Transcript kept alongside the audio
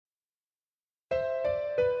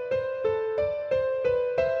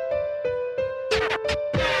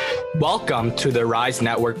Welcome to the Rise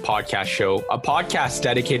Network podcast show, a podcast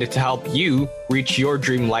dedicated to help you reach your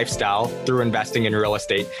dream lifestyle through investing in real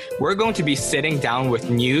estate. We're going to be sitting down with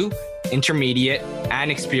new, intermediate, and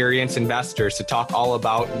experienced investors to talk all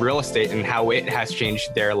about real estate and how it has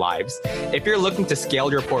changed their lives. If you're looking to scale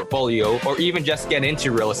your portfolio or even just get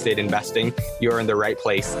into real estate investing, you're in the right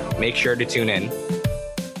place. Make sure to tune in.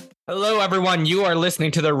 Hello, everyone. You are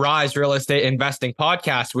listening to the Rise Real Estate Investing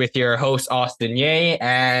Podcast with your host, Austin Ye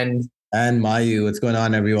and Mayu. What's going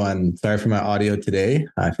on, everyone? Sorry for my audio today.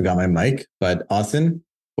 I forgot my mic, but Austin,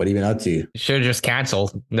 what have you been up to? You should have just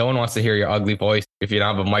canceled. No one wants to hear your ugly voice if you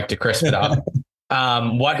don't have a mic to crisp it up.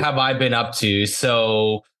 What have I been up to?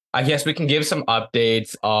 So I guess we can give some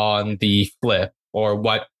updates on the flip or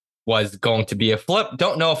what was going to be a flip.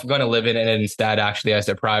 Don't know if I'm going to live in it instead, actually, as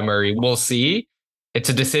a primary. We'll see. It's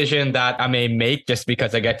a decision that I may make just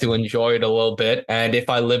because I get to enjoy it a little bit. And if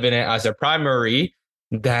I live in it as a primary,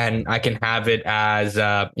 then I can have it as,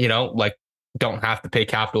 don't have to pay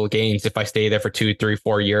capital gains if I stay there for 2, 3,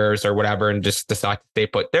 4 years or whatever and just decide to stay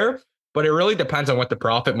put there. But it really depends on what the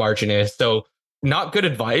profit margin is. So not good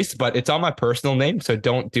advice, but it's on my personal name. So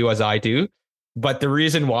don't do as I do. But the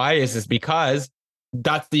reason why is because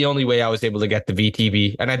that's the only way I was able to get the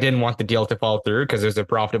VTB. And I didn't want the deal to fall through because it was a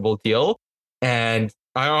profitable deal. And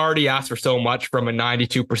I already asked for so much from a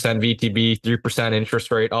 92% VTB, 3%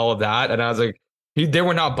 interest rate, all of that. And I was like, they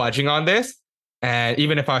were not budging on this. And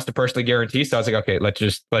even if I was to personally guarantee, so I was like, okay, let's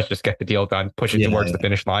just get the deal done, push it towards the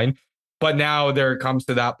finish line. But now there comes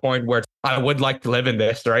to that point where I would like to live in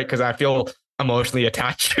this, right? Because I feel emotionally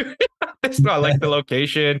attached to it. So I like the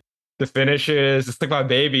location, the finishes. It's like my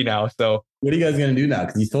baby now. So what are you guys going to do now?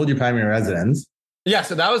 Because you sold your primary residence. Yeah,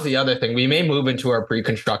 so that was the other thing. We may move into our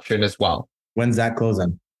pre-construction as well. When's that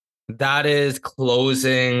closing? That is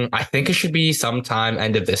closing. I think it should be sometime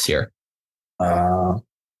end of this year.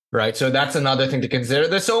 Right. So that's another thing to consider.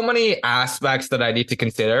 There's so many aspects that I need to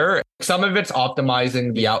consider. Some of it's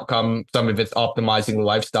optimizing the outcome. Some of it's optimizing the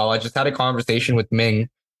lifestyle. I just had a conversation with Ming,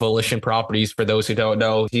 Volition Properties. For those who don't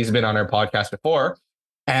know, he's been on our podcast before.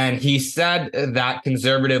 And he said that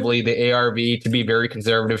conservatively, the ARV, to be very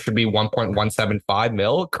conservative, should be 1.175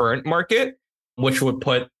 mil current market, which would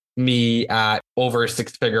put me at over a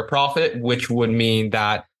 6-figure profit, which would mean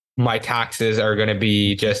that my taxes are going to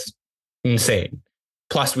be just insane.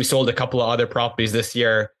 Plus, we sold a couple of other properties this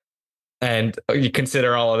year, and you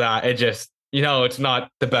consider all of that. It just, it's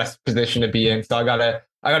not the best position to be in. So I gotta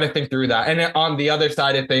think through that. And on the other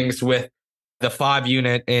side of things, with the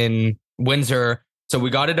 5-unit in Windsor, so we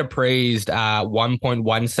got it appraised at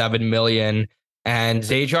 1.17 million, and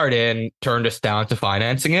Desjardins turned us down to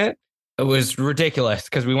financing it. It was ridiculous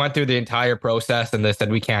because we went through the entire process and they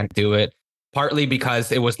said we can't do it, partly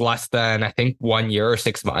because it was less than, I think, 1 year or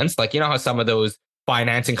 6 months. Like, how some of those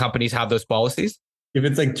financing companies have those policies? If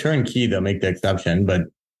it's like turnkey, they'll make the exception, but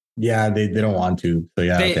yeah, they don't want to. So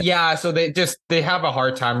yeah. So they have a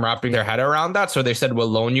hard time wrapping their head around that. So they said, we'll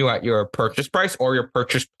loan you at your purchase price or your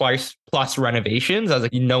purchase price plus renovations. I was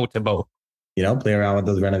like, no to both. Play around with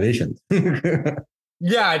those renovations.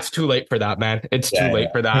 Yeah, it's too late for that, man. It's too late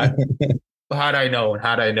for that. Had I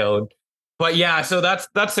known. But yeah, so that's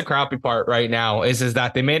the crappy part right now is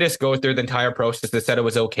that they made us go through the entire process. They said it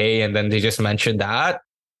was okay. And then they just mentioned that.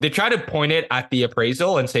 They try to point it at the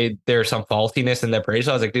appraisal and say there's some faultiness in the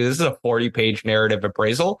appraisal. I was like, dude, this is a 40-page narrative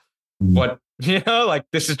appraisal. But,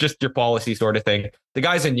 this is just your policy sort of thing. The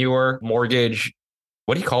guy's a newer mortgage,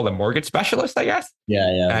 what do you call them? Mortgage specialist, I guess.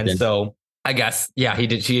 Yeah. And so I guess,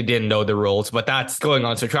 she didn't know the rules, but that's going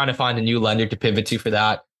on. So trying to find a new lender to pivot to for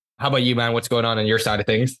that. How about you, man? What's going on your side of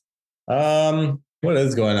things? What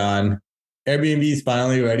is going on? Airbnb is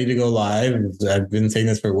finally ready to go live. I've been saying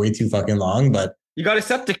this for way too fucking long, but you got a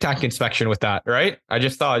septic tank inspection with that, right? I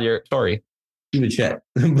just saw your story. Stupid shit.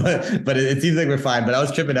 but it seems like we're fine. But I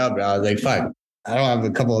was tripping out, bro. I was like, fuck, I don't have a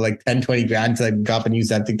couple of 10, 20 grand to drop a new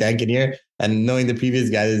septic tank in here. And knowing the previous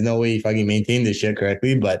guy, there's no way he fucking maintained this shit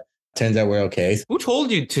correctly. But turns out we're okay. Who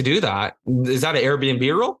told you to do that? Is that an Airbnb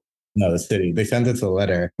rule? No, the city. They sent us a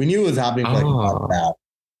letter. We knew it was happening for a month now.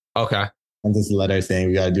 Okay. Sent us a letter saying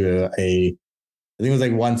we got to do I think it was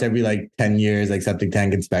once every 10 years, septic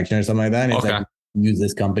tank inspection or something like that. And it's like, use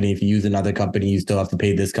this company. If you use another company, you still have to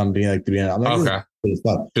pay this company $300. I'm like, okay.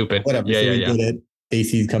 Stupid. Whatever. Yeah, so we did it.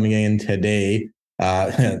 AC's coming in today.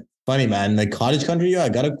 Funny, man. Cottage Country, I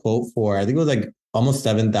got a quote for, I think it was almost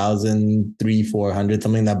 7,300-400,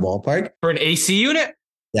 something in that ballpark. For an AC unit?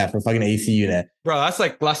 Yeah, for fucking AC unit. Bro, that's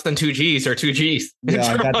less than 2 Gs or 2 Gs.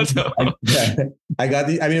 Yeah, I got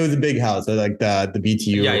these. I mean, it was a big house. So the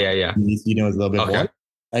BTU. Yeah. AC unit was a little bit more.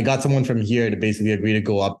 I got someone from here to basically agree to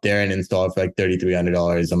go up there and install it for like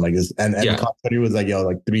 $3,300. I'm like, this, and the contractor was like, yo,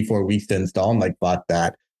 like 3-4 weeks to install. I'm like, fuck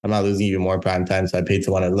that. I'm not losing even more prime time. So I paid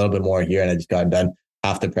someone a little bit more here and I just got it done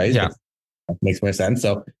half the price. Yeah. Makes more sense.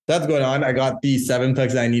 So that's going on. I got the 7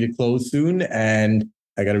 plex that I need to close soon and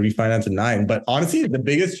I got to refinance a 9. But honestly, the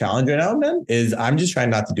biggest challenge right now, man, is I'm just trying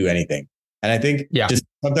not to do anything. And I think just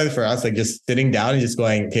sometimes for us, like just sitting down and just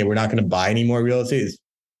going, okay, we're not going to buy any more real estate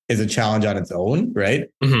is a challenge on its own, right?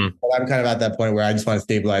 Mm-hmm. But I'm kind of at that point where I just want to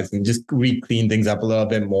stabilize and just clean things up a little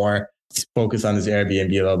bit more, just focus on this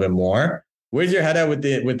Airbnb a little bit more. Where's your head at with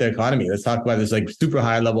the economy? Let's talk about this like super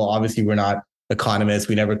high level. Obviously, we're not economists.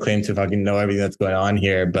 We never claim to fucking know everything that's going on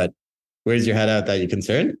here, but where's your head at that? You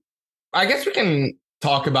concerned? I guess we can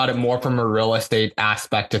talk about it more from a real estate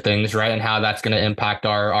aspect of things, right? And how that's going to impact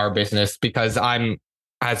our business, because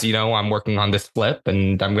as you know, I'm working on this flip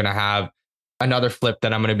and I'm going to have another flip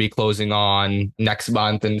that I'm going to be closing on next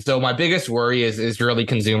month. And so my biggest worry is really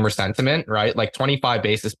consumer sentiment, right? Like 25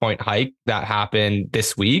 basis point hike that happened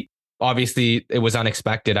this week. Obviously, it was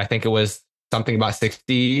unexpected. I think it was something about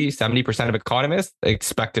 70% of economists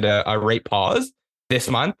expected a rate pause this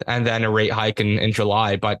month and then a rate hike in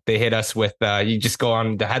July. But they hit us with, you just go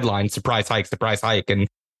on the headline, surprise hike. And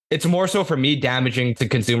it's more so for me damaging to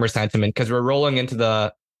consumer sentiment because we're rolling into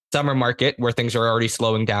the summer market where things are already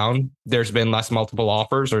slowing down. There's been less multiple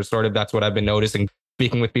offers, or sort of that's what I've been noticing,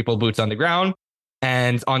 speaking with people boots on the ground.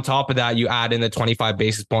 And on top of that, you add in the 25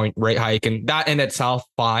 basis point rate hike, and that in itself,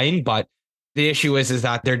 fine. But the issue is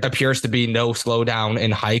that there appears to be no slowdown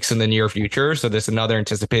in hikes in the near future. So there's another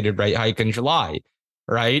anticipated rate hike in July,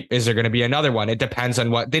 right? Is there going to be another one? It depends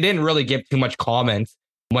on what. They didn't really give too much comments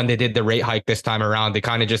when they did the rate hike this time around. They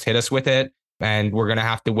kind of just hit us with it. And we're going to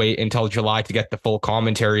have to wait until July to get the full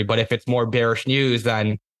commentary. But if it's more bearish news,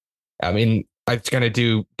 then, I mean, it's going to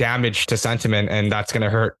do damage to sentiment and that's going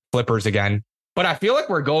to hurt flippers again. But I feel like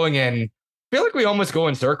we almost go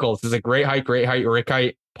in circles. There's a rate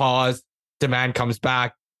hike, pause, demand comes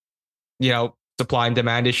back, supply and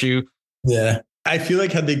demand issue. Yeah. I feel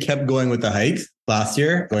like had they kept going with the hikes last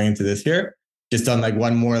year, going into this year, just done like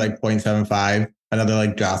one more like 0.75, another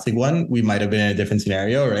like drastic one, we might have been in a different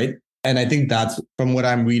scenario, right? And I think that's, from what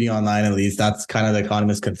I'm reading online, at least, that's kind of the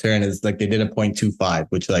economist's concern is like they did a 0.25,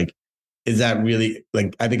 which like, is that really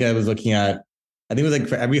like, I think I was looking at, I think it was like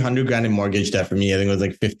for every 100 grand in mortgage debt for me, I think it was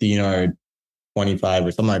like 15 or 25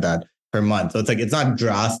 or something like that per month. So it's like, it's not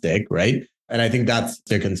drastic, right? And I think that's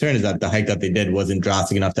their concern is that the hike that they did wasn't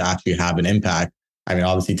drastic enough to actually have an impact. I mean,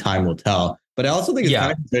 obviously time will tell, but I also think it's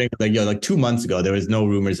kind of concerning because like 2 months ago, there was no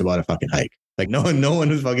rumors about a fucking hike. Like no one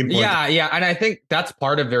was fucking. Yeah. And I think that's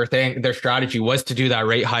part of their thing. Their strategy was to do that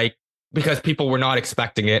rate hike because people were not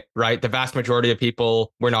expecting it, right? The vast majority of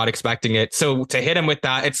people were not expecting it. So to hit them with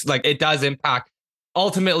that, it's like, it does impact.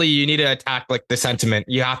 Ultimately, you need to attack like the sentiment.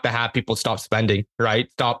 You have to have people stop spending,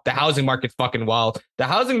 right? Stop. The housing market's fucking wild. The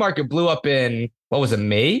housing market blew up in, what was it,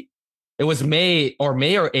 May? It was May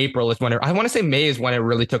or April is when I want to say May is when it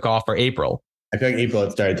really took off, or April. I feel like April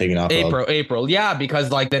it started taking off. April. Yeah, because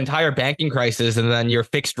like the entire banking crisis and then your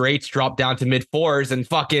fixed rates dropped down to mid-4s and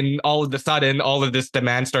fucking all of a sudden all of this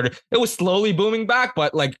demand started. It was slowly booming back,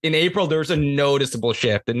 but like in April, there was a noticeable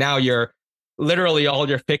shift. And now you're literally all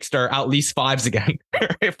your fixed are at least 5s again.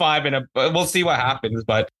 5 and we'll see what happens.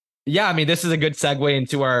 But yeah, I mean, this is a good segue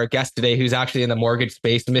into our guest today, who's actually in the mortgage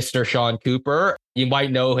space, Mr. Sean Cooper. You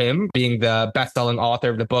might know him being the best-selling author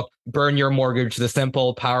of the book, Burn Your Mortgage, The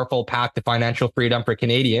Simple, Powerful Path to Financial Freedom for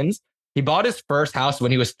Canadians. He bought his first house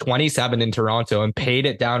when he was 27 in Toronto and paid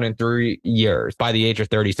it down in 3 years by the age of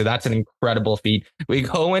 30. So that's an incredible feat. We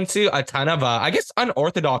go into a ton of,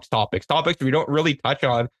 unorthodox topics we don't really touch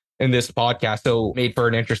on in this podcast. So made for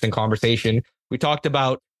an interesting conversation. We talked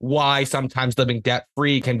about why sometimes living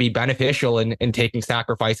debt-free can be beneficial in taking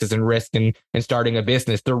sacrifices and risk and starting a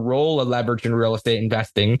business, the role of leverage in real estate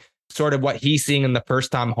investing, sort of what he's seeing in the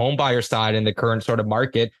first-time home buyer side in the current sort of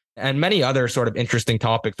market, and many other sort of interesting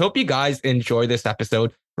topics. Hope you guys enjoy this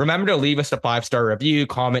episode. Remember to leave us a 5-star review,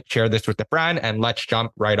 comment, share this with a friend, and let's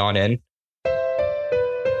jump right on in.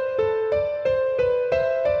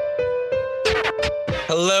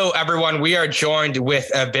 Hello, everyone. We are joined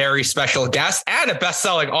with a very special guest and a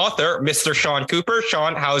best-selling author, Mr. Sean Cooper.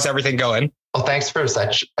 Sean, how's everything going? Well, thanks for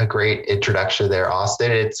such a great introduction there,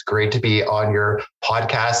 Austin. It's great to be on your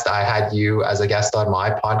podcast. I had you as a guest on my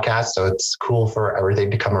podcast, so it's cool for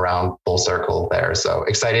everything to come around full circle there. So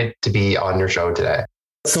excited to be on your show today.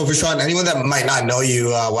 So for Sean, anyone that might not know you,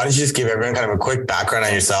 why don't you just give everyone kind of a quick background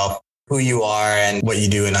on yourself, who you are and what you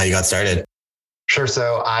do and how you got started? Sure.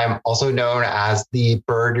 So I'm also known as the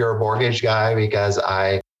Burn Your Mortgage guy because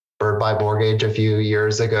I Bird by Mortgage a few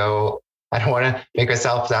years ago. I don't want to make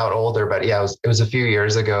myself sound older, but yeah, it was a few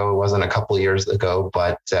years ago. It wasn't a couple of years ago,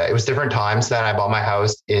 but it was different times. Then I bought my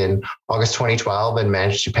house in August 2012 and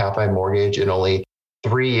managed to pay off my mortgage in only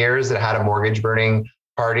 3 years. It had a mortgage burning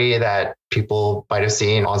party that people might have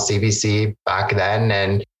seen on CBC back then.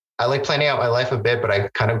 And I like planning out my life a bit, but I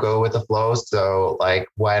kind of go with the flow. So like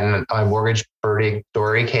when my mortgage burning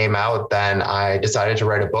story came out, then I decided to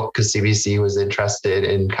write a book because CBC was interested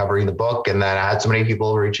in covering the book. And then I had so many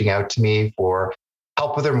people reaching out to me for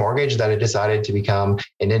help with their mortgage that I decided to become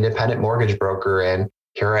an independent mortgage broker. And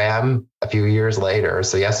here I am a few years later.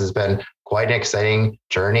 So yes, it's been quite an exciting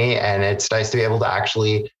journey. And it's nice to be able to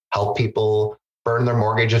actually help people burn their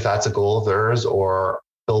mortgage if that's a goal of theirs, or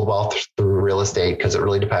build wealth through real estate, because it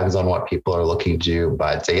really depends on what people are looking to do.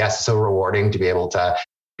 But yes, it's so rewarding to be able to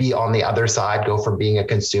be on the other side, go from being a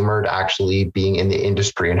consumer to actually being in the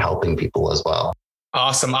industry and helping people as well.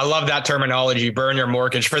 Awesome. I love that terminology, burn your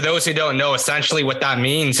mortgage. For those who don't know, essentially what that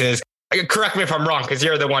means is, correct me if I'm wrong, because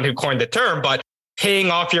you're the one who coined the term, but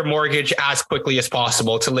paying off your mortgage as quickly as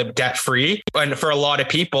possible to live debt free. And for a lot of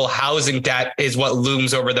people, housing debt is what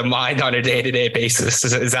looms over the mind on a day-to-day basis.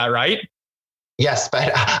 Is that right? Yes,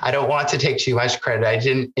 but I don't want to take too much credit. I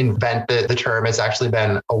didn't invent the term. It's actually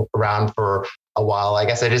been around for a while. I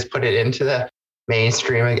guess I just put it into the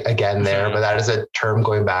mainstream again there, but that is a term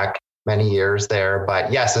going back many years there.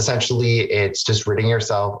 But yes, essentially it's just ridding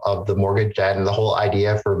yourself of the mortgage debt. And the whole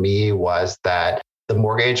idea for me was that the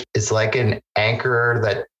mortgage is like an anchor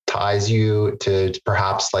that ties you to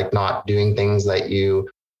perhaps like not doing things that you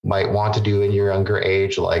might want to do in your younger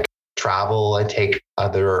age, like travel and take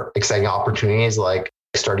other exciting opportunities like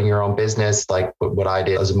starting your own business, like what I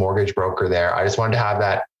did as a mortgage broker there. I just wanted to have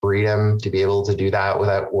that freedom to be able to do that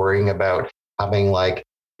without worrying about having like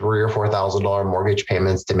 $3,000 or $4,000 mortgage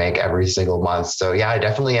payments to make every single month. So yeah, I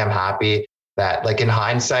definitely am happy that, like, in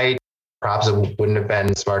hindsight, perhaps it wouldn't have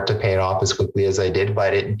been smart to pay it off as quickly as I did,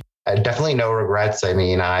 but I definitely no regrets. I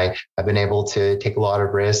mean, I've been able to take a lot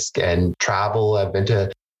of risk and travel. I've been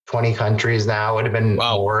to 20 countries now. It would have been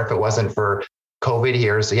more if it wasn't for COVID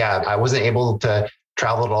here. So yeah, I wasn't able to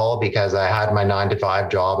travel at all because I had my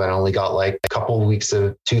 9-to-5 job and only got like a couple of weeks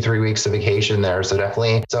of 2-3 weeks of vacation there. So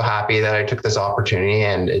definitely so happy that I took this opportunity,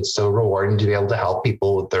 and it's so rewarding to be able to help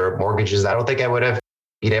people with their mortgages. I don't think I would have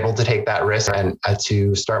been able to take that risk and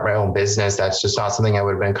to start my own business. That's just not something I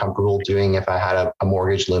would have been comfortable doing if I had a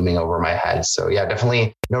mortgage looming over my head. So yeah,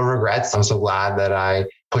 definitely no regrets. I'm so glad that I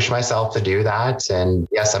pushed myself to do that. And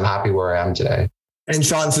yes, I'm happy where I am today. And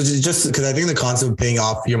Sean, so just because I think the concept of paying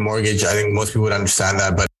off your mortgage, I think most people would understand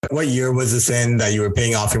that, but what year was this in that you were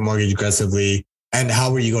paying off your mortgage aggressively, and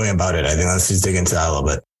how were you going about it? I think let's just dig into that a little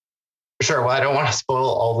bit. Sure. Well, I don't want to spoil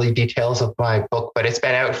all the details of my book, but it's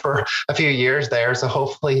been out for a few years there. So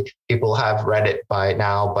hopefully people have read it by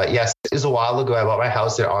now. But yes, it was a while ago. I bought my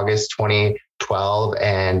house in August 2012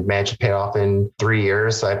 and managed to pay it off in 3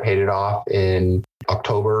 years. So I paid it off in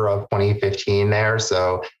October of 2015 there.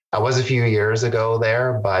 So that was a few years ago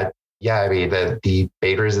there. But yeah, I mean, the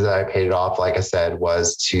big reason that I paid it off, like I said,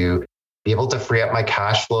 was to be able to free up my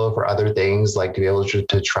cash flow for other things, like to be able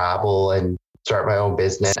to travel and start my own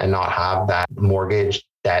business and not have that mortgage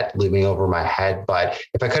debt looming over my head. But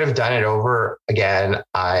if I could have done it over again,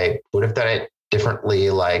 I would have done it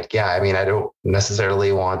differently. Like, yeah, I mean, I don't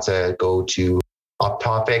necessarily want to go too off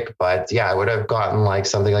topic, but yeah, I would have gotten like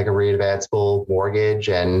something like a readvanceable mortgage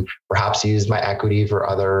and perhaps used my equity for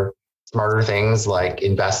other smarter things like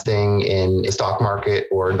investing in the stock market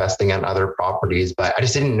or investing in other properties. But I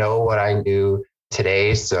just didn't know what I knew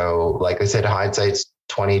today. So like I said, hindsight's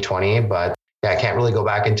 2020, but yeah, I can't really go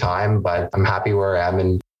back in time, but I'm happy where I am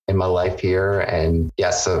in my life here. And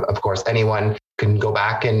yes, of course, anyone can go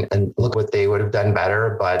back and look what they would have done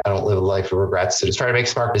better, but I don't live a life of regrets. So just try to make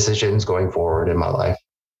smart decisions going forward in my life.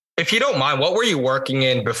 If you don't mind, what were you working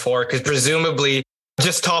in before? Because presumably,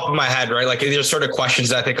 just top of my head, right? Like there's sort of questions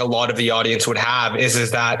that I think a lot of the audience would have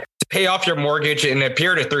is that to pay off your mortgage in a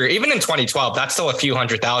period of 3 years, even in 2012, that's still a few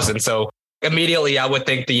 $100,000. So immediately, I would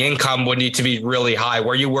think the income would need to be really high.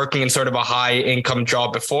 Were you working in sort of a high income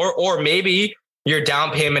job before? Or maybe your down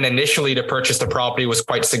payment initially to purchase the property was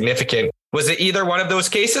quite significant. Was it either one of those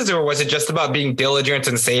cases, or was it just about being diligent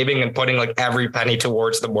and saving and putting like every penny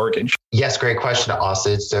towards the mortgage? Yes, great question,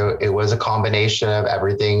 Austin. So it was a combination of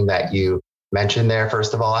everything that you mentioned there.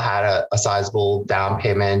 First of all, I had a sizable down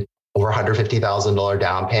payment, over $150,000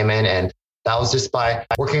 down payment. And that was just by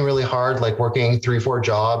working really hard, like working 3-4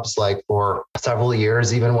 jobs, like for several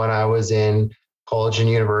years, even when I was in college and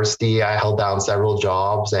university, I held down several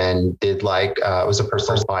jobs and did I was a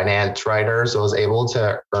personal finance writer. So I was able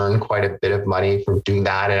to earn quite a bit of money from doing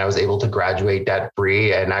that. And I was able to graduate debt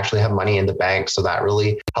free and actually have money in the bank. So that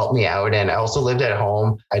really helped me out. And I also lived at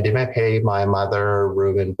home. I did pay my mother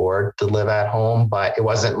room and board to live at home, but it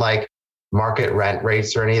wasn't like market rent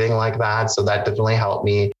rates or anything like that. So that definitely helped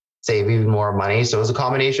me save even more money. So it was a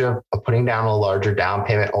combination of putting down a larger down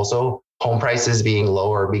payment, also home prices being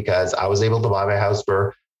lower, because I was able to buy my house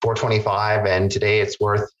for $425 and today it's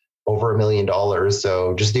worth over $1 million.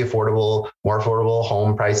 So just the more affordable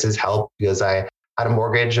home prices help, because I had a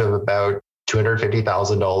mortgage of about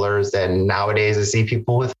 $250,000. And nowadays I see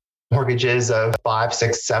people with mortgages of 500,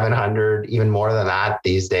 600, 700, even more than that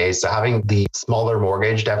these days. So having the smaller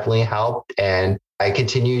mortgage definitely helped. And I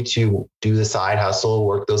continued to do the side hustle,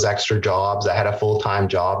 work those extra jobs. I had a full-time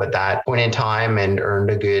job at that point in time and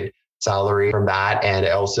earned a good salary from that. And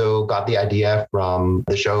I also got the idea from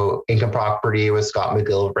the show Income Property with Scott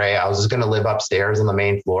McGillivray. I was just going to live upstairs on the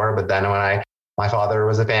main floor. But then my father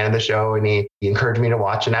was a fan of the show and he encouraged me to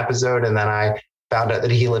watch an episode. And then I found out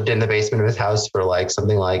that he lived in the basement of his house for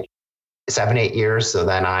something like 7-8 years. So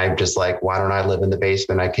then I'm just like, why don't I live in the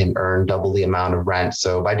basement? I can earn double the amount of rent.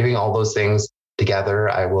 So by doing all those things together,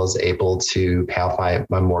 I was able to pay off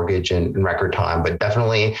my mortgage in record time. But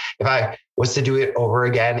definitely, if I was to do it over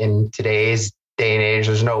again in today's day and age,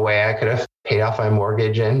 there's no way I could have paid off my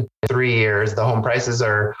mortgage in 3 years. The home prices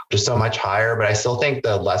are just so much higher, but I still think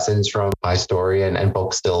the lessons from my story and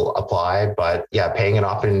books still apply. But yeah, paying it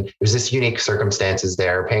off, and there's this unique circumstances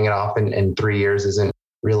there. Paying it off in 3 years isn't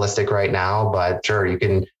realistic right now, but sure, you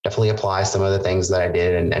can definitely apply some of the things that I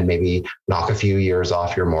did and maybe knock a few years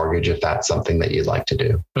off your mortgage if that's something that you'd like to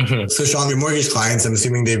do. Mm-hmm. So Sean, your mortgage clients, I'm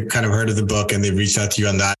assuming they've kind of heard of the book and they've reached out to you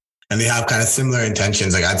on that, and they have kind of similar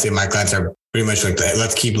intentions. I'd say my clients are pretty much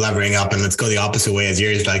let's keep levering up and let's go the opposite way as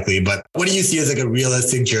yours likely. But what do you see as a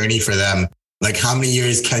realistic journey for them? How many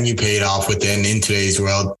years can you pay it off within in today's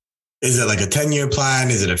world? Is it a 10-year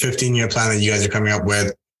plan? Is it a 15-year plan that you guys are coming up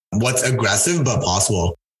with? What's aggressive but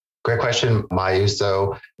possible? Great question, Mayu.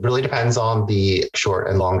 So it really depends on the short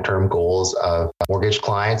and long-term goals of mortgage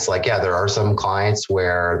clients. There are some clients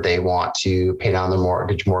where they want to pay down their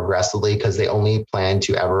mortgage more aggressively because they only plan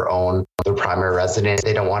to ever own their primary residence.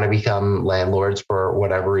 They don't want to become landlords for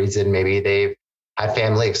whatever reason. Maybe they've had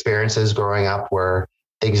family experiences growing up where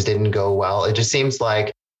things didn't go well. It just seems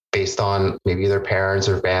like based on maybe their parents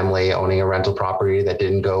or family owning a rental property that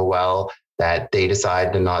didn't go well, that they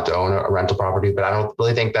decide not to own a rental property. But I don't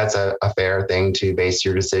really think that's a fair thing to base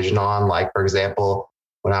your decision on. For example,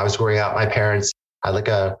 when I was growing up, my parents had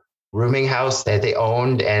a rooming house that they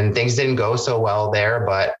owned and things didn't go so well there.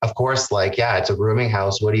 But of course, it's a rooming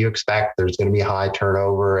house. What do you expect? There's going to be high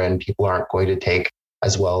turnover and people aren't going to take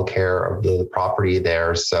as well care of the property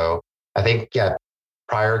there. So I think,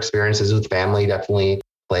 prior experiences with family definitely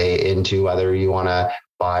play into whether you want to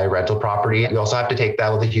buy rental property. You also have to take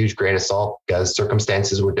that with a huge grain of salt because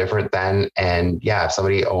circumstances were different then. And if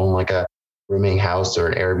somebody owned a rooming house or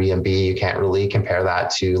an Airbnb, you can't really compare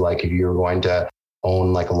that to if you were going to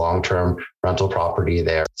own a long-term rental property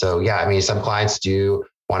there. So some clients do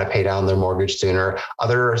want to pay down their mortgage sooner.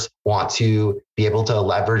 Others want to be able to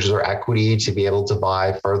leverage their equity to be able to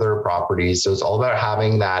buy further properties. So it's all about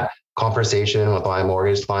having that conversation with my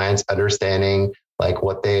mortgage clients, understanding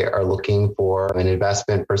what they are looking for from an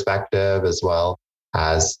investment perspective, as well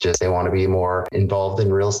as just they want to be more involved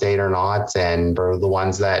in real estate or not. And for the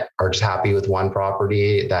ones that are just happy with one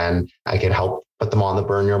property, then I can help put them on the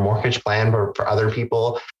burn your mortgage plan. But for other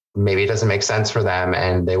people, maybe it doesn't make sense for them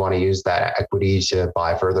and they want to use that equity to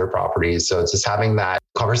buy further properties. So it's just having that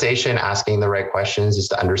conversation, asking the right questions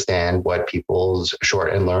just to understand what people's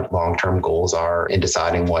short and long-term goals are in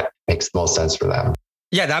deciding what makes the most sense for them.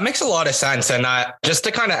 Yeah, that makes a lot of sense. And just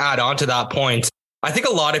to kind of add on to that point, I think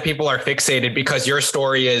a lot of people are fixated because your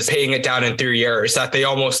story is paying it down in 3 years, that they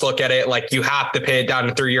almost look at it like you have to pay it down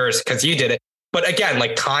in 3 years because you did it. But again,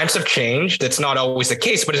 times have changed. It's not always the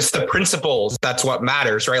case, but it's the principles. That's what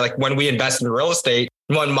matters, right? When we invest in real estate,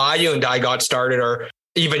 when Mayu and I got started, or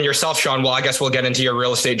even yourself, Sean, well, I guess we'll get into your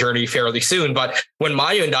real estate journey fairly soon. But when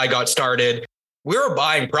Mayu and I got started, we were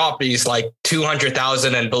buying properties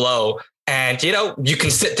 $200,000 and below. And, you can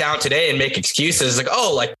sit down today and make excuses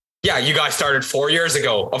you guys started 4 years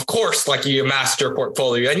ago. Of course, you amassed your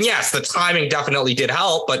portfolio. And yes, the timing definitely did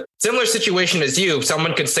help. But similar situation as you,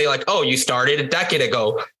 someone could say you started a decade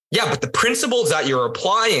ago. Yeah, but the principles that you're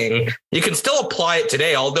applying, you can still apply it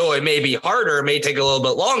today, although it may be harder, it may take a little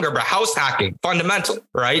bit longer, but house hacking, fundamental,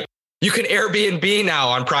 right? you can Airbnb now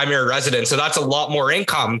on primary residence. So that's a lot more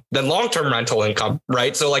income than long-term rental income,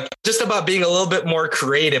 right? So like just about being a little bit more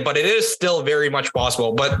creative, but it is still very much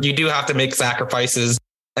possible, but you do have to make sacrifices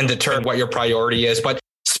and determine what your priority is. But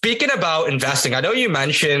speaking about investing, I know you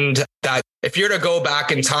mentioned that if you're to go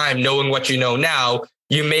back in time, knowing what you know now,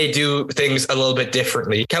 you may do things a little bit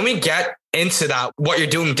differently. Can we get into that, what you're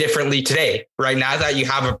doing differently today, right? Now that you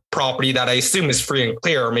have a property that I assume is free and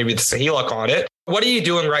clear, or maybe there's a HELOC on it, what are you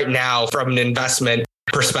doing right now from an investment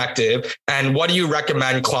perspective? And what do you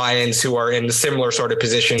recommend clients who are in a similar sort of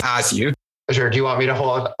position as you? Sure. Do you want me to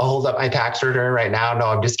hold up my tax return right now? No,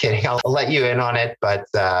 I'm just kidding. I'll let you in on it, but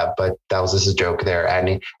that was just a joke there.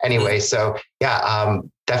 Anyway, so yeah,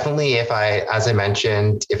 definitely. As I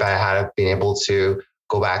mentioned, if I had been able to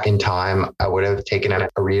go back in time, I would have taken a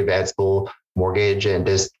readvanceable mortgage and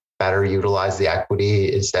just better utilize the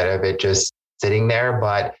equity instead of it just sitting there.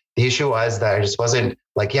 But the issue was that I just wasn't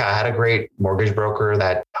I had a great mortgage broker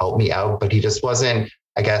that helped me out, but he just wasn't,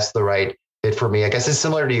 I guess, the right fit for me. I guess it's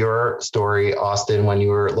similar to your story, Austin, when you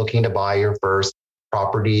were looking to buy your first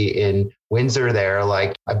property in Windsor there.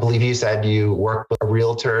 Like, I believe you said you worked with a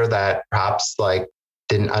realtor that perhaps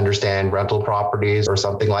didn't understand rental properties or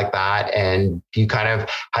something like that. And you kind of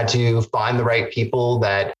had to find the right people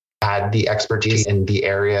that had the expertise in the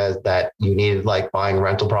area that you needed, like buying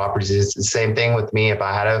rental properties. It's the same thing with me. If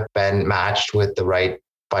I had have been matched with the right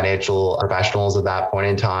financial professionals at that point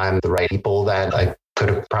in time, the right people, then I could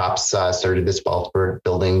have perhaps started this wealth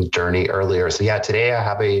building journey earlier. So yeah, today I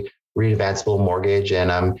have a readvanceable mortgage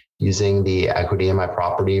and I'm using the equity in my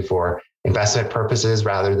property for investment purposes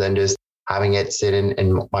rather than just having it sit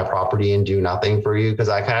in my property and do nothing for you. Because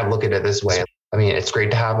I kind of look at it this way. I mean, it's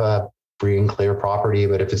great to have a free and clear property,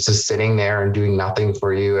 but if it's just sitting there and doing nothing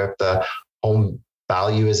for you, if the home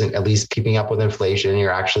value isn't at least keeping up with inflation,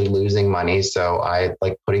 you're actually losing money. So I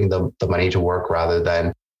like putting the money to work rather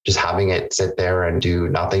than just having it sit there and do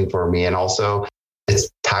nothing for me. And also it's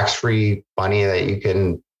tax-free money that you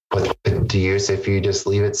can put to use if you just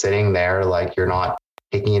leave it sitting there. Like, you're not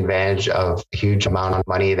taking advantage of a huge amount of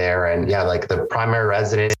money there. And yeah, like the primary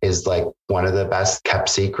residence is like one of the best kept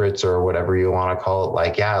secrets or whatever you want to call it.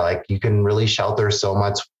 Like, yeah, like you can really shelter so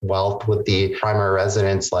much wealth with the primary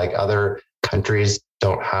residence. Like, other countries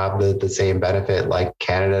don't have the same benefit like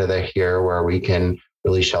Canada that here, where we can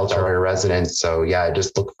really shelter our residents. So yeah, I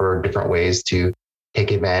just look for different ways to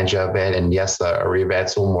take advantage of it. And yes, a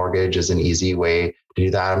readvanceable mortgage is an easy way to do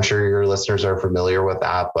that. I'm sure your listeners are familiar with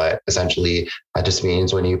that, but essentially that just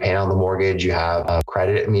means when you pay down the mortgage, you have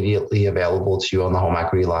credit immediately available to you on the home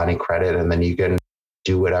equity line of credit. And then you can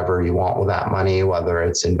do whatever you want with that money, whether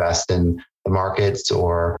it's invest in the markets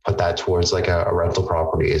or put that towards like a rental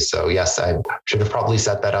property. So yes, I should have probably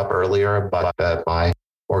set that up earlier, but my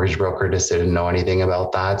mortgage broker just didn't know anything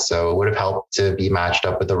about that. So it would have helped to be matched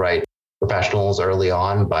up with the right professionals early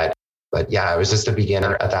on. But yeah, I was just a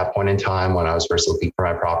beginner at that point in time when I was first looking for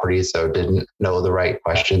my property. So didn't know the right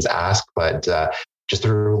questions asked, but just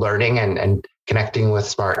through learning and connecting with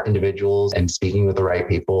smart individuals and speaking with the right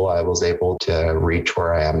people, I was able to reach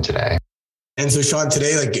where I am today. And so Sean,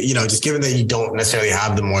 today, just given that you don't necessarily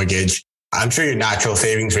have the mortgage, I'm sure your natural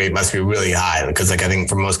savings rate must be really high, because I think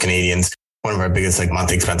for most Canadians, one of our biggest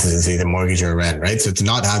monthly expenses is either mortgage or rent, right? So to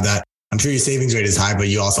not have that, I'm sure your savings rate is high, but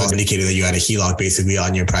you also indicated that you had a HELOC basically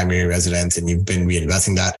on your primary residence and you've been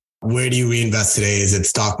reinvesting that. Where do you reinvest today? Is it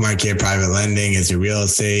stock market, private lending? Is it real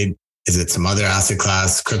estate? Is it some other asset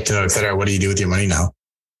class, crypto, et cetera? What do you do with your money now?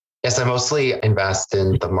 Yes, I mostly invest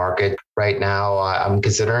in the market right now. I'm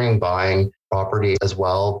considering buying property as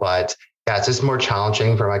well, but yeah, it's just more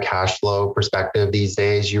challenging from a cash flow perspective these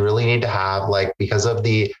days. You really need to have because of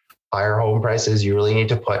the higher home prices, you really need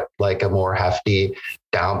to put a more hefty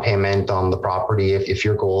down payment on the property if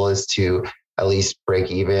your goal is to at least break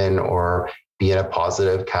even or be in a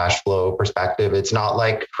positive cash flow perspective. It's not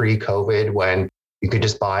like pre-COVID when you could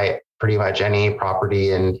just buy pretty much any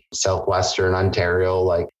property in southwestern Ontario,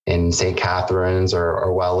 like in St. Catharines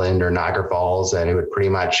or Welland or Niagara Falls, and it would pretty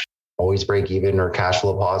much always break even or cash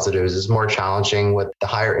flow positive. It's more challenging with the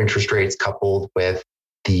higher interest rates coupled with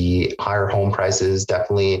the higher home prices.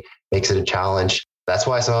 Definitely makes it a challenge. That's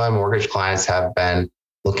why some of my mortgage clients have been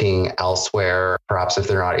looking elsewhere, perhaps if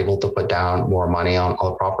they're not able to put down more money on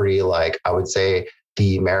a property. Like, I would say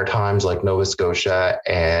the Maritimes, like Nova Scotia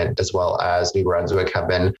and as well as New Brunswick, have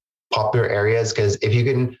been popular areas, because if you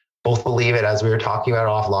can both believe it, as we were talking about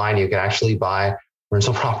offline, you can actually buy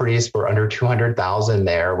rental properties for under 200,000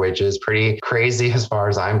 there, which is pretty crazy as far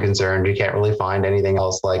as I'm concerned. You can't really find anything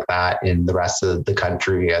else like that in the rest of the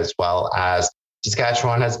country, as well as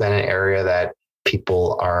Saskatchewan has been an area that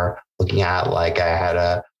people are looking at. Like, I had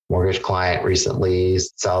a mortgage client recently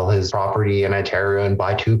sell his property in Ontario and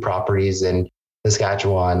buy 2 properties in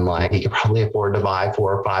Saskatchewan. Like he could probably afford to buy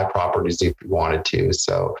 4 or 5 properties if he wanted to.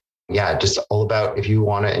 So yeah, just all about, if you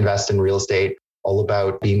want to invest in real estate, all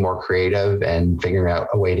about being more creative and figuring out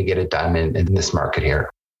a way to get it done in this market here.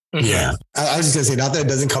 Yeah. I was just going to say, not that it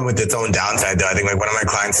doesn't come with its own downside though. I think like one of my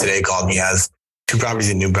clients today called me, has 2 properties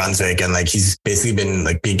in New Brunswick, and like he's basically been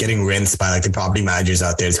like getting rinsed by like the property managers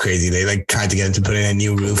out there. It's crazy. They like tried to get him to put in a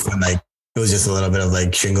new roof and like it was just a little bit of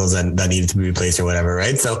like shingles that needed to be replaced or whatever.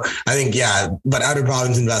 Right. So I think, yeah, but out of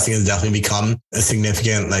province investing has definitely become a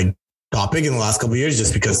significant like topic in the last couple of years,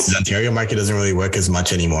 just because the Ontario market doesn't really work as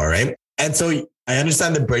much anymore. Right. And so I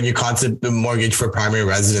understand the brand new concept of mortgage for primary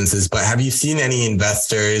residences, but have you seen any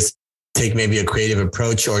investors take maybe a creative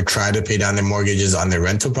approach or try to pay down their mortgages on their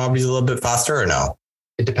rental properties a little bit faster, or no?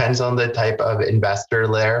 It depends on the type of investor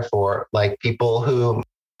there. For like people who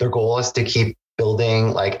their goal is to keep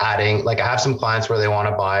building, like adding, like I have some clients where they want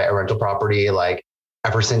to buy a rental property like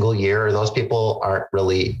every single year. Those people aren't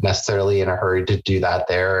really necessarily in a hurry to do that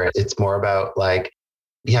there. It's more about like,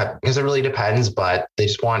 yeah, because it really depends, but they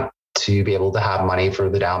just want to be able to have money for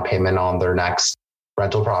the down payment on their next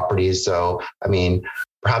rental properties. So, I mean,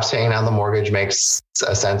 perhaps paying down the mortgage makes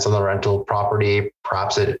a sense on the rental property.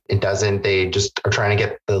 Perhaps it doesn't. They just are trying to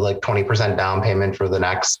get the like 20% down payment for the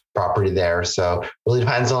next property there. So it really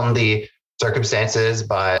depends on the circumstances,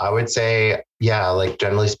 but I would say, yeah, like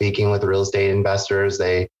generally speaking with real estate investors,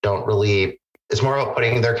 they don't really, it's more about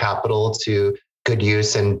putting their capital to good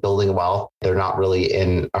use and building wealth. They're not really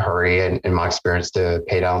in a hurry, in my experience, to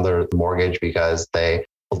pay down their mortgage because they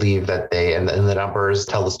believe that they, and the numbers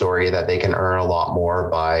tell the story that they can earn a lot more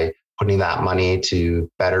by putting that money to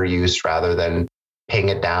better use rather than paying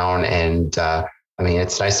it down. And I mean,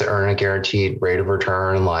 it's nice to earn a guaranteed rate of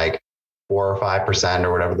return, like 4 or 5%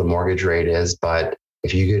 or whatever the mortgage rate is. But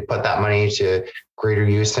if you could put that money to greater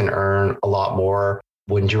use and earn a lot more,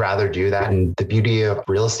 wouldn't you rather do that? And the beauty of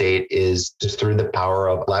real estate is just through the power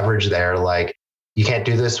of leverage there. Like you can't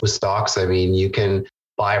do this with stocks. I mean, you can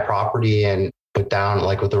buy a property and put down,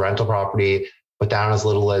 like with the rental property, put down as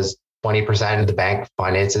little as 20%. The bank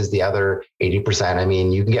finances the other 80%. I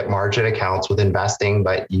mean, you can get margin accounts with investing,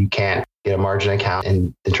 but you can't get a margin account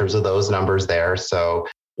in terms of those numbers there. So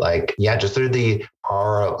like, yeah, just through the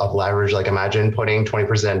power of leverage, like imagine putting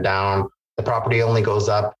 20% down, the property only goes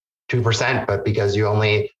up 2%, but because you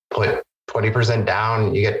only put 20%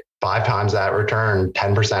 down, you get 5 times that return,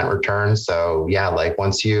 10% return. So yeah, like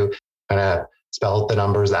once you kind of spell the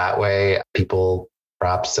numbers that way, people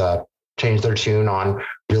perhaps change their tune on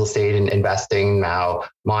real estate and investing. Now,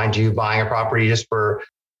 mind you, buying a property just for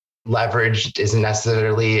leverage isn't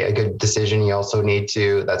necessarily a good decision. You also need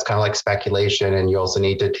to, that's kind of like speculation, and you also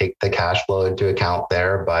need to take the cash flow into account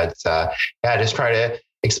there. But yeah, just try to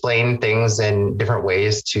explain things in different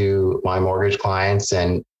ways to my mortgage clients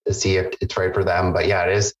and see if it's right for them. But yeah,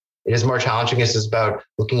 it is more challenging. It's just about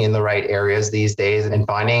looking in the right areas these days and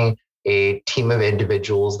finding a team of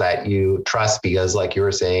individuals that you trust, because like you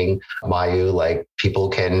were saying, Mayu, like people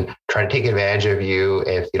can try to take advantage of you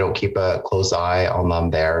if you don't keep a close eye on them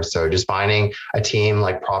there. So just finding a team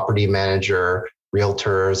like property manager,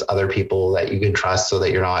 realtors, other people that you can trust so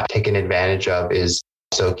that you're not taken advantage of is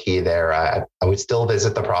so key there. I would still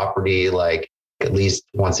visit the property like at least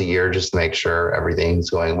once a year just to make sure everything's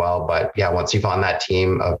going well. But yeah, once you find that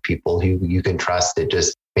team of people who you can trust, it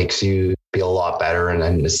just makes you feel a lot better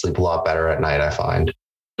and sleep a lot better at night, I find.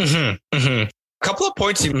 A couple of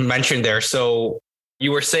points you mentioned there. So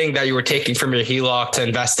you were saying that you were taking from your HELOC to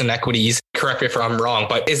invest in equities. Correct me if I'm wrong,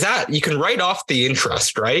 but is that you can write off the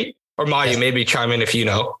interest, right? Or Mayu, maybe chime in if you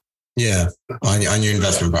know. Yeah, on your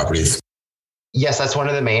investment properties. Yes, that's one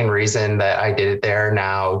of the main reasons that I did it there.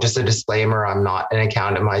 Now, just a disclaimer, I'm not an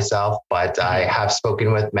accountant myself, but I have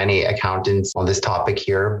spoken with many accountants on this topic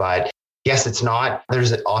here. But yes, it's not.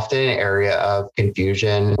 There's often an area of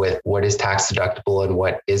confusion with what is tax deductible and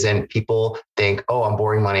what isn't. People think, oh, I'm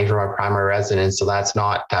borrowing money from my primary residence, so that's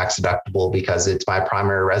not tax deductible because it's my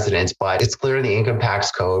primary residence. But it's clear in the income tax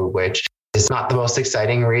code, which is not the most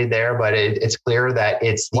exciting read there, but it's clear that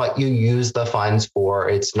it's what you use the funds for.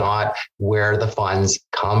 It's not where the funds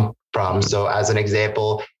come from. So as an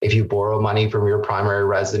example, if you borrow money from your primary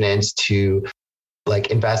residence to like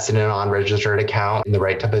invest in an unregistered account and the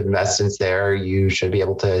right type of investments there, you should be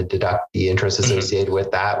able to deduct the interest associated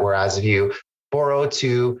with that. Whereas if you borrow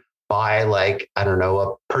to buy like, I don't know,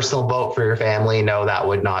 a personal boat for your family, no, that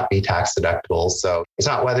would not be tax deductible. So it's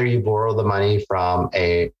not whether you borrow the money from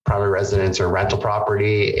a primary residence or rental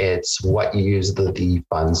property, it's what you use the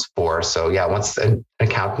funds for. So yeah, once an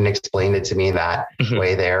accountant explained it to me that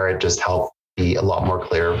way there, it just helped be a lot more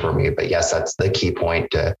clear for me. But yes, that's the key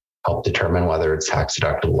point to help determine whether it's tax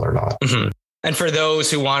deductible or not. Mm-hmm. And for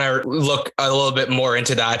those who want to look a little bit more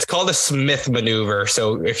into that, it's called a Smith maneuver.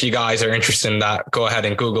 So if you guys are interested in that, go ahead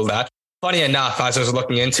and Google that. Funny enough, as I was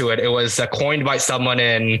looking into it, it was coined by someone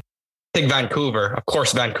in, I think, Vancouver. Of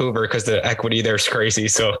course, Vancouver, because the equity there is crazy.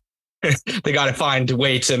 So they got to find a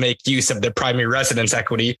way to make use of the primary residence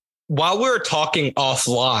equity. While we were talking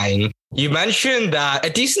offline, you mentioned that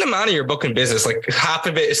a decent amount of your book and business, like half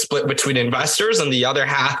of it is split between investors and the other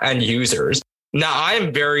half end users. Now, I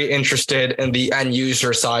am very interested in the end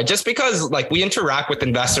user side, just because like we interact with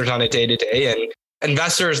investors on a day to day, and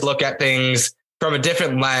investors look at things from a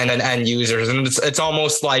different lens than end users. And it's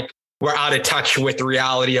almost like we're out of touch with the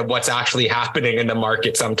reality of what's actually happening in the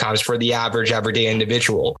market sometimes for the average everyday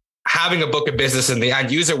individual. Having a book of business in the end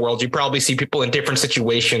user world, you probably see people in different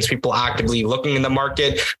situations, people actively looking in the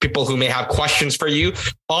market, people who may have questions for you.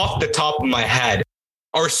 Off the top of my head,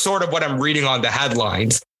 or sort of what I'm reading on the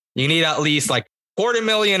headlines, you need at least like 40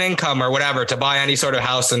 million income or whatever to buy any sort of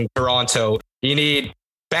house in Toronto. You need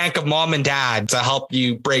bank of mom and dad to help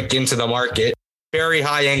you break into the market. Very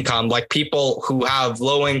high income, like people who have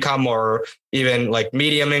low income or even like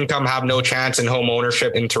medium income have no chance in home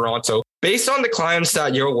ownership in Toronto. Based on the clients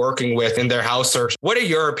that you're working with in their house search, what are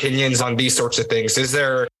your opinions on these sorts of things? Is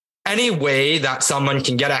there any way that someone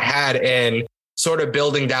can get ahead in sort of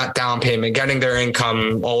building that down payment, getting their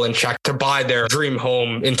income all in check to buy their dream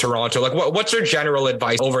home in Toronto? Like what's your general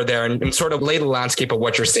advice over there, and sort of lay the landscape of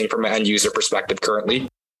what you're seeing from an end user perspective currently?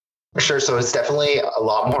 Sure. So it's definitely a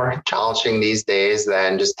lot more challenging these days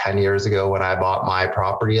than just 10 years ago when I bought my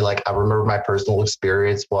property. Like I remember my personal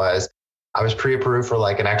experience was I was pre-approved for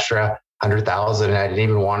like an extra 100,000 and I didn't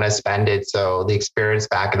even want to spend it. So the experience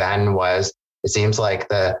back then was, it seems like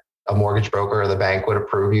a mortgage broker or the bank would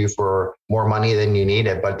approve you for more money than you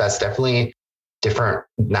needed. But that's definitely different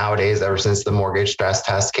nowadays, ever since the mortgage stress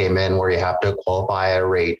test came in, where you have to qualify at a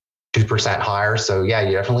rate 2% higher. So yeah,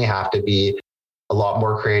 you definitely have to be a lot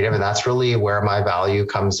more creative. And that's really where my value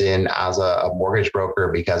comes in as a mortgage broker,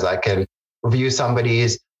 because I can review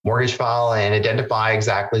somebody's mortgage file and identify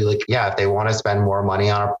exactly like, yeah, if they want to spend more money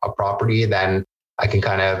on a property, then I can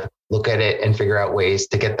kind of look at it and figure out ways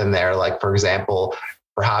to get them there. Like, for example,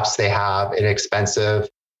 perhaps they have an expensive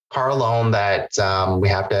car loan that we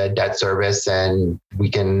have to debt service, and we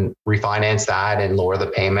can refinance that and lower the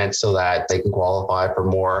payment so that they can qualify for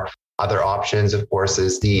more. Other options, of course,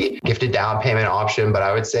 is the gifted down payment option. But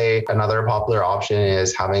I would say another popular option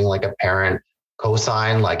is having like a parent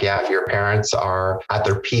cosign. Like, yeah, if your parents are at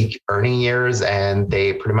their peak earning years and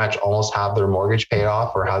they pretty much almost have their mortgage paid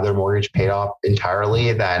off or have their mortgage paid off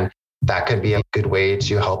entirely, then that could be a good way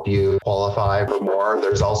to help you qualify for more.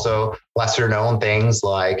 There's also lesser known things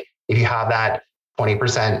like if you have that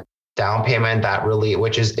 20% down payment, that really,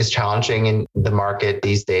 which is challenging in the market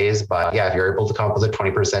these days. But yeah, if you're able to come up with a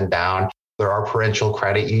 20% down, there are provincial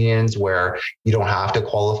credit unions where you don't have to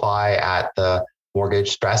qualify at the mortgage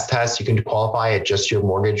stress test. You can qualify at just your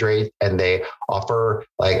mortgage rate, and they offer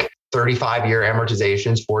like 35-year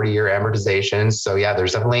amortizations, 40-year amortizations. So yeah,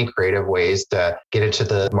 there's definitely creative ways to get into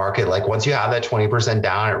the market. Like once you have that 20%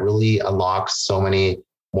 down, it really unlocks so many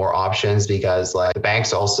more options, because like the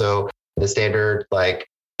banks also, the standard like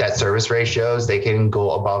debt service ratios, they can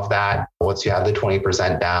go above that once you have the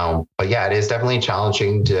 20% down. But yeah, it is definitely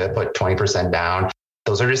challenging to put 20% down.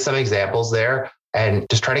 Those are just some examples there. And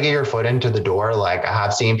just try to get your foot into the door. Like I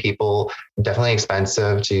have seen people, definitely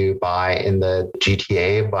expensive to buy in the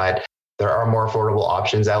GTA, but there are more affordable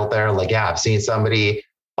options out there. Like, yeah, I've seen somebody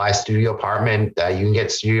buy a studio apartment. You can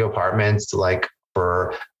get studio apartments like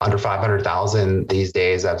for under 500,000 these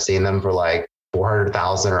days. I've seen them for like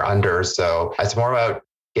 400,000 or under. So it's more about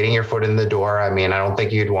getting your foot in the door. I mean, I don't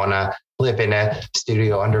think you'd want to live in a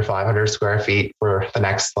studio under 500 square feet for the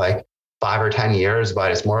next like 5 or 10 years,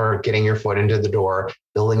 but it's more getting your foot into the door,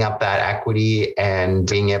 building up that equity and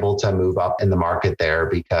being able to move up in the market there,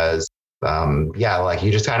 because like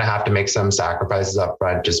you just kind of have to make some sacrifices up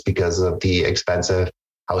front just because of the expensive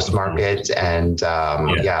house market. And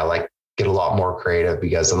like get a lot more creative,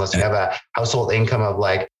 because unless you have a household income of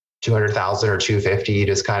like 200,000 or 250, you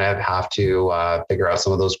just kind of have to figure out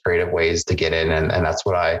some of those creative ways to get in. And that's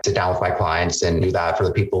what I sit down with my clients and do that for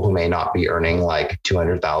the people who may not be earning like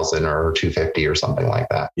 200,000 or 250 or something like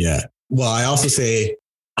that. Yeah. Well, I also say,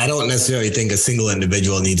 I don't necessarily think a single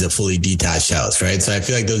individual needs a fully detached house, right? So I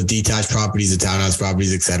feel like those detached properties, the townhouse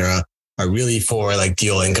properties, et cetera, are really for like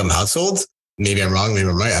dual income households. Maybe I'm wrong, maybe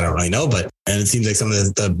I'm right. I don't really know. And it seems like some of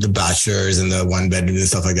the bachelors and the one bedroom and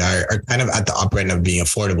stuff like that are kind of at the upper end of being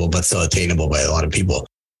affordable, but still attainable by a lot of people.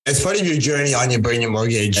 as part of your journey on your burning your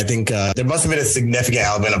mortgage, I think there must have been a significant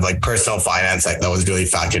element of like personal finance that was really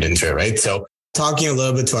factored into it, right? So talking a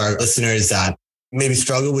little bit to our listeners that maybe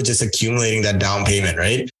struggle with just accumulating that down payment,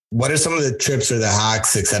 right? What are some of the trips or the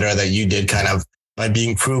hacks, et cetera, that you did kind of by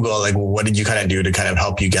being frugal? Like what did you kind of do to kind of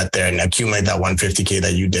help you get there and accumulate that 150K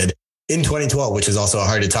that you did in 2012, which is also a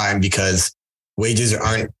harder time because wages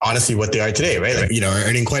aren't honestly what they are today, right? Like, are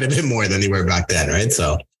earning quite a bit more than they were back then, right?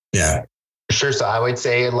 So, yeah. Sure. So I would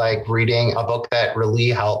say like reading a book that really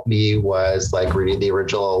helped me was like reading the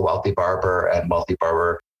original Wealthy Barber and Wealthy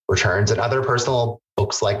Barber Returns and other personal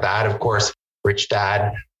books like that. Of course, Rich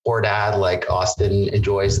Dad, Poor Dad, like Austin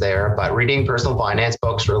enjoys there, but reading personal finance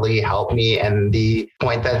books really helped me. And the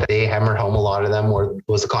point that they hammered home, a lot of them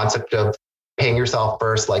was the concept of paying yourself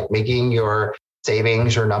first, like making your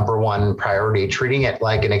savings your number one priority, treating it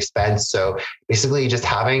like an expense. So basically just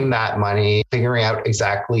having that money, figuring out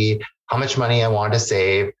exactly how much money I want to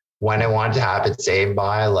save, when I want to have it saved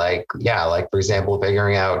by, like for example,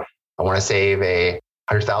 figuring out I want to save a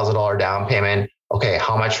 $100,000 down payment. Okay,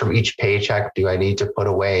 how much from each paycheck do I need to put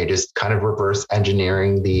away? Just kind of reverse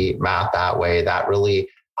engineering the math that way. That really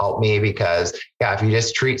helped me because, if you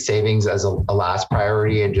just treat savings as a last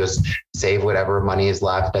priority and just save whatever money is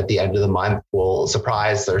left at the end of the month, well,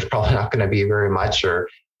 surprise, there's probably not going to be very much or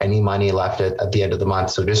any money left at the end of the month.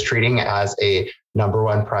 So just treating it as a number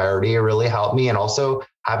one priority really helped me. And also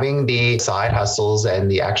having the side hustles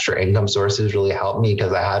and the extra income sources really helped me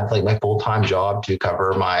because I had like my full-time job to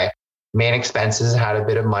cover my main expenses, had a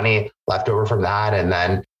bit of money left over from that. And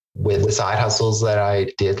then with the side hustles that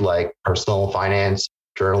I did, like personal finance,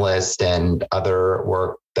 journalist, and other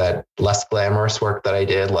work, that less glamorous work that I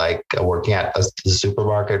did, like working at the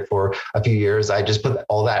supermarket for a few years, I just put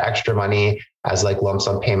all that extra money as like lump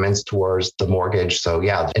sum payments towards the mortgage. So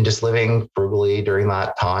and just living frugally during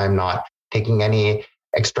that time, not taking any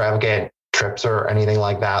extravagant trips or anything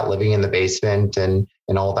like that, living in the basement and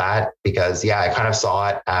all that, because I kind of saw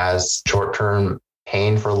it as short-term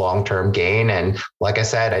pain for long-term gain. And like I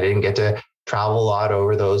said, I didn't get to travel a lot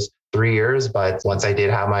over those 3 years, but once I did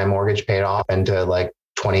have my mortgage paid off into like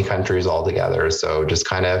 20 countries altogether. So just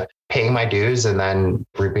kind of paying my dues and then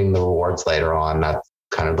reaping the rewards later on. That's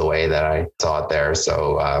kind of the way that I saw it there.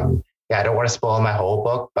 So I don't want to spoil my whole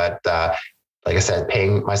book, but like I said,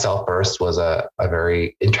 paying myself first was a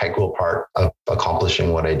very integral part of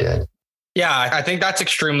accomplishing what I did. Yeah, I think that's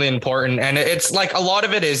extremely important. And it's like a lot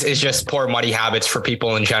of it is just poor money habits for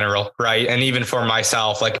people in general, right? And even for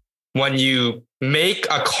myself, like when you make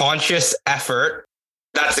a conscious effort,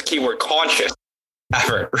 that's the key word, conscious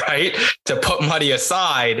effort, right? To put money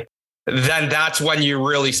aside, then that's when you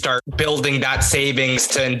really start building that savings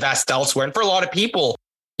to invest elsewhere. And for a lot of people,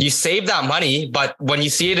 you save that money, but when you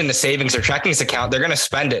see it in the savings or checkings account, they're going to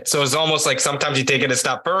spend it. So it's almost like sometimes you take it a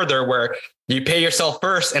step further where you pay yourself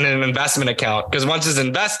first in an investment account, because once it's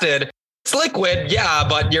invested, it's liquid. Yeah,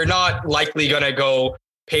 but you're not likely going to go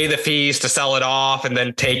pay the fees to sell it off and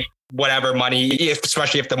then take whatever money,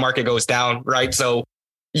 especially if the market goes down, right? So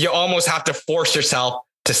you almost have to force yourself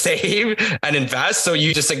to save and invest. So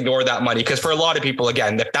you just ignore that money. Because for a lot of people,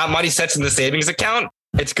 again, if that money sits in the savings account,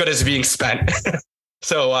 it's good as being spent.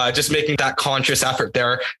 So just making that conscious effort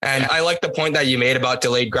there. And I like the point that you made about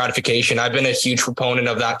delayed gratification. I've been a huge proponent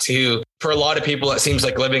of that too. For a lot of people, it seems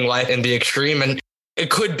like living life in the extreme, and it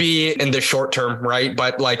could be in the short term, right?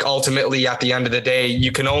 But like ultimately at the end of the day,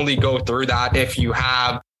 you can only go through that if you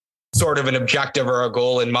have sort of an objective or a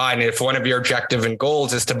goal in mind. And if one of your objective and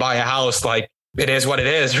goals is to buy a house, like it is what it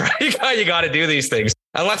is, right? You got to do these things.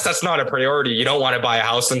 Unless that's not a priority, you don't want to buy a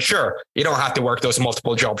house, and sure, you don't have to work those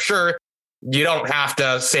multiple jobs. Sure, you don't have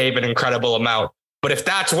to save an incredible amount. But if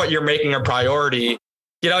that's what you're making a priority,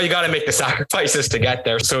 you got to make the sacrifices to get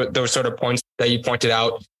there. So those sort of points that you pointed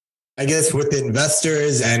out. I guess with the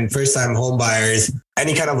investors and first-time home buyers,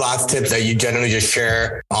 any kind of last tips that you generally just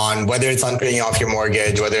share on whether it's on paying off your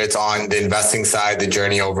mortgage, whether it's on the investing side, the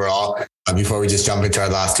journey overall, before we just jump into our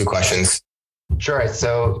last two questions? Sure.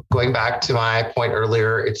 So going back to my point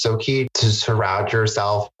earlier, it's so key to surround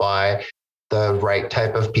yourself by the right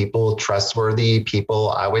type of people, trustworthy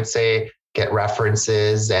people. I would say get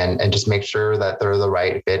references and just make sure that they're the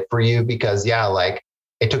right fit for you, because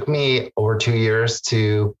it took me over 2 years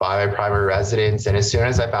to buy my primary residence. And as soon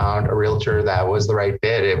as I found a realtor that was the right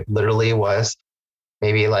fit, it literally was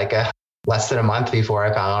maybe less than a month before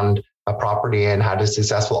I found a property and had a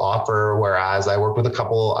successful offer. Whereas I worked with a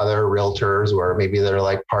couple other realtors where maybe they're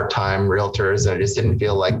like part-time realtors, and I just didn't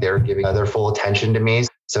feel like they were giving their full attention to me.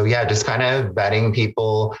 So just kind of vetting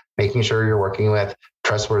people, making sure you're working with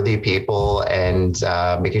trustworthy people and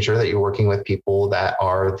making sure that you're working with people that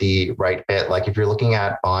are the right fit. Like if you're looking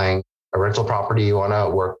at buying a rental property, you want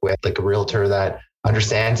to work with like a realtor that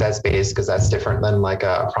understands that space, because that's different than like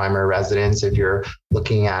a primary residence. If you're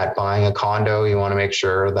looking at buying a condo, you want to make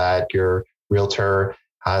sure that your realtor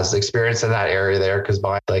has experience in that area there, because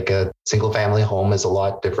buying like a single family home is a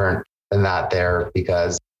lot different than that there.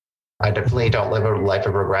 Because I definitely don't live a life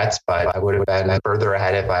of regrets, but I would have been further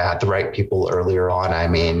ahead if I had the right people earlier on. I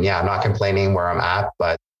mean, yeah, I'm not complaining where I'm at,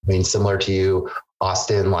 but I mean, similar to you,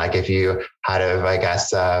 Austin, like if you had have, I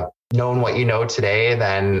guess, known what you know today,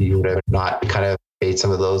 then you would have not kind of made some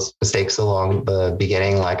of those mistakes along the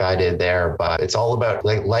beginning like I did there. But it's all about,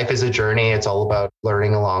 like, life is a journey. It's all about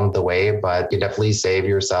learning along the way, but you definitely save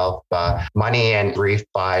yourself money and grief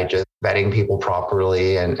by just vetting people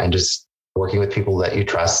properly and just working with people that you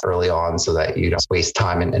trust early on so that you don't waste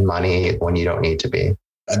time and money when you don't need to be.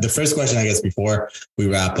 The first question, I guess, before we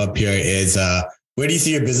wrap up here is, where do you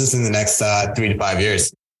see your business in the next 3 to 5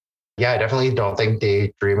 years? Yeah, I definitely don't think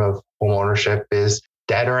the dream of home ownership is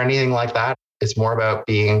dead or anything like that. It's more about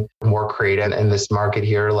being more creative in this market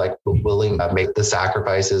here, like willing to make the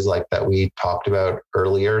sacrifices like that we talked about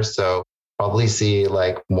earlier. So probably see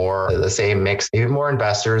like more the same mix, maybe more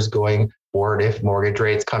investors going forward if mortgage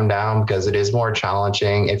rates come down, because it is more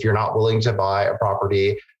challenging. If you're not willing to buy a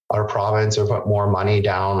property or province or put more money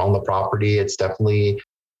down on the property, it's definitely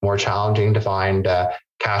more challenging to find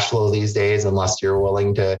cash flow these days unless you're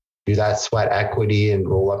willing to do that sweat equity and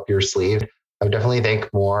roll up your sleeve. I would definitely think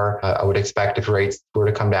more. I would expect if rates were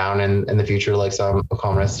to come down in the future, like some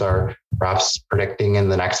economists are perhaps predicting in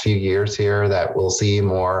the next few years here, that we'll see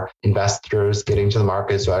more investors getting to the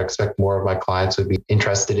market. So I expect more of my clients would be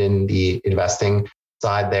interested in the investing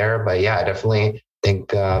side there. But yeah, I definitely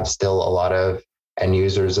think still a lot of end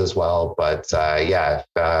users as well. But yeah,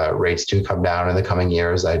 if rates do come down in the coming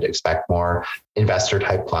years, I'd expect more investor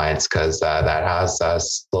type clients, because that has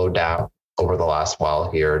slowed down over the last while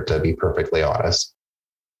here, to be perfectly honest.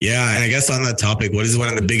 Yeah. And I guess on that topic, what is one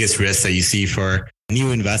of the biggest risks that you see for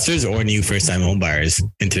new investors or new first-time home buyers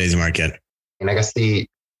in today's market? And I guess the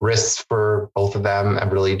risks for both of them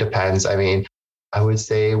really depends. I mean, I would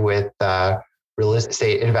say with real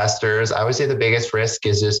estate investors, I would say the biggest risk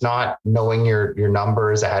is just not knowing your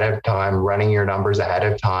numbers ahead of time, running your numbers ahead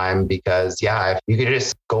of time. Because yeah, if you could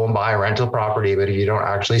just go and buy a rental property, but if you don't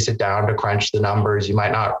actually sit down to crunch the numbers, you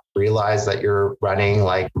might not realize that you're running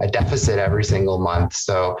like a deficit every single month.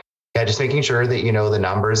 So yeah, just making sure that you know the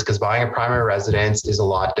numbers, because buying a primary residence is a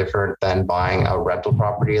lot different than buying a rental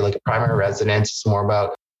property. Like a primary residence is more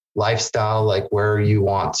about lifestyle, like where you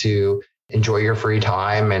want to enjoy your free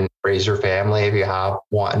time and raise your family if you have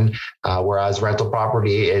one. Whereas rental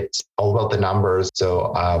property, it's all about the numbers.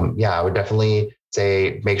 So yeah, I would definitely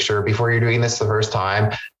say make sure before you're doing this the first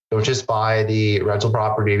time, don't just buy the rental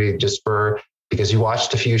property just because you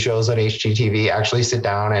watched a few shows on HGTV. Actually sit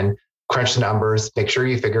down and crunch the numbers. Make sure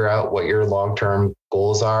you figure out what your long-term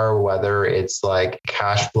goals are, whether it's like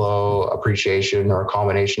cash flow, appreciation, or a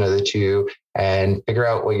combination of the two, and figure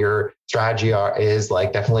out what your strategy is.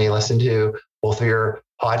 Like definitely listen to both of your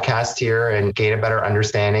podcasts here and gain a better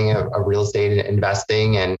understanding of real estate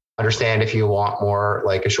investing, and understand if you want more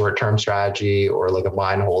like a short-term strategy or like a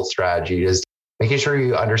buy and hold strategy. Just making sure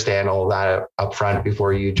you understand all of that up front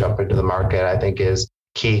before you jump into the market, I think is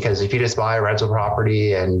key. Because if you just buy a rental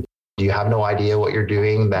property and you have no idea what you're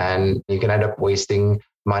doing, then you can end up wasting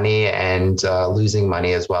money and losing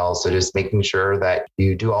money as well. So just making sure that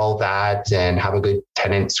you do all that and have a good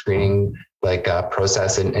tenant screening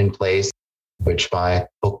process in place, which my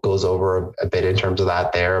book goes over a bit in terms of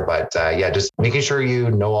that there. But yeah, just making sure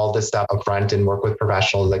you know all this stuff up front and work with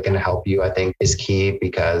professionals that can help you, I think is key.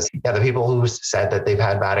 Because yeah, the people who said that they've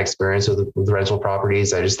had bad experience with rental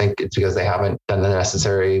properties, I just think it's because they haven't done the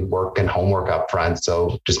necessary work and homework up front.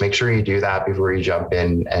 So just make sure you do that before you jump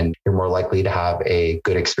in, and you're more likely to have a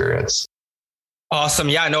good experience. Awesome.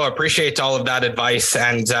 Yeah, no, appreciate all of that advice.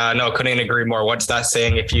 And no, couldn't agree more. What's that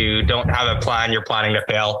saying? If you don't have a plan, you're planning to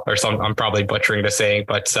fail, or something. I'm probably butchering the saying,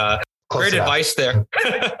 but great advice there.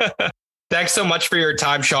 Thanks so much for your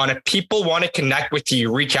time, Sean. If people want to connect with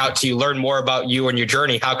you, reach out to you, learn more about you and your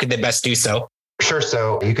journey, how could they best do so? Sure.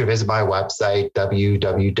 So you can visit my website,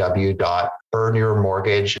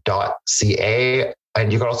 www.burnyourmortgage.ca.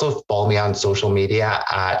 And you can also follow me on social media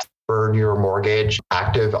at Burn Your Mortgage,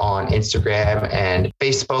 active on Instagram and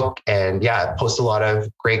Facebook. And yeah, post a lot of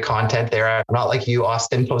great content there. I'm not like you,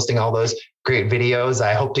 Austin, posting all those great videos.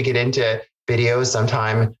 I hope to get into videos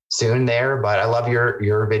sometime soon there, but I love your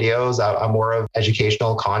videos. I'm more of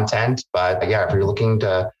educational content, but yeah, if you're looking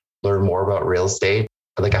to learn more about real estate,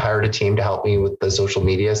 I hired a team to help me with the social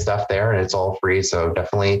media stuff there, and it's all free. So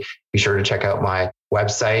definitely be sure to check out my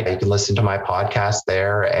website. You can listen to my podcast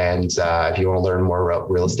there. And if you want to learn more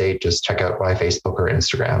about real estate, just check out my Facebook or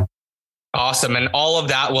Instagram. Awesome. And all of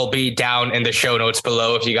that will be down in the show notes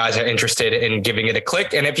below if you guys are interested in giving it a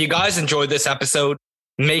click. And if you guys enjoyed this episode,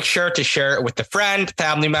 make sure to share it with a friend,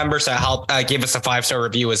 family members that help give us a 5-star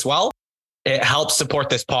review as well. It helps support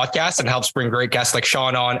this podcast and helps bring great guests like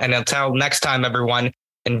Sean on. And until next time, everyone,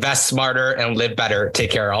 invest smarter and live better.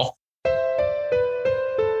 Take care, all.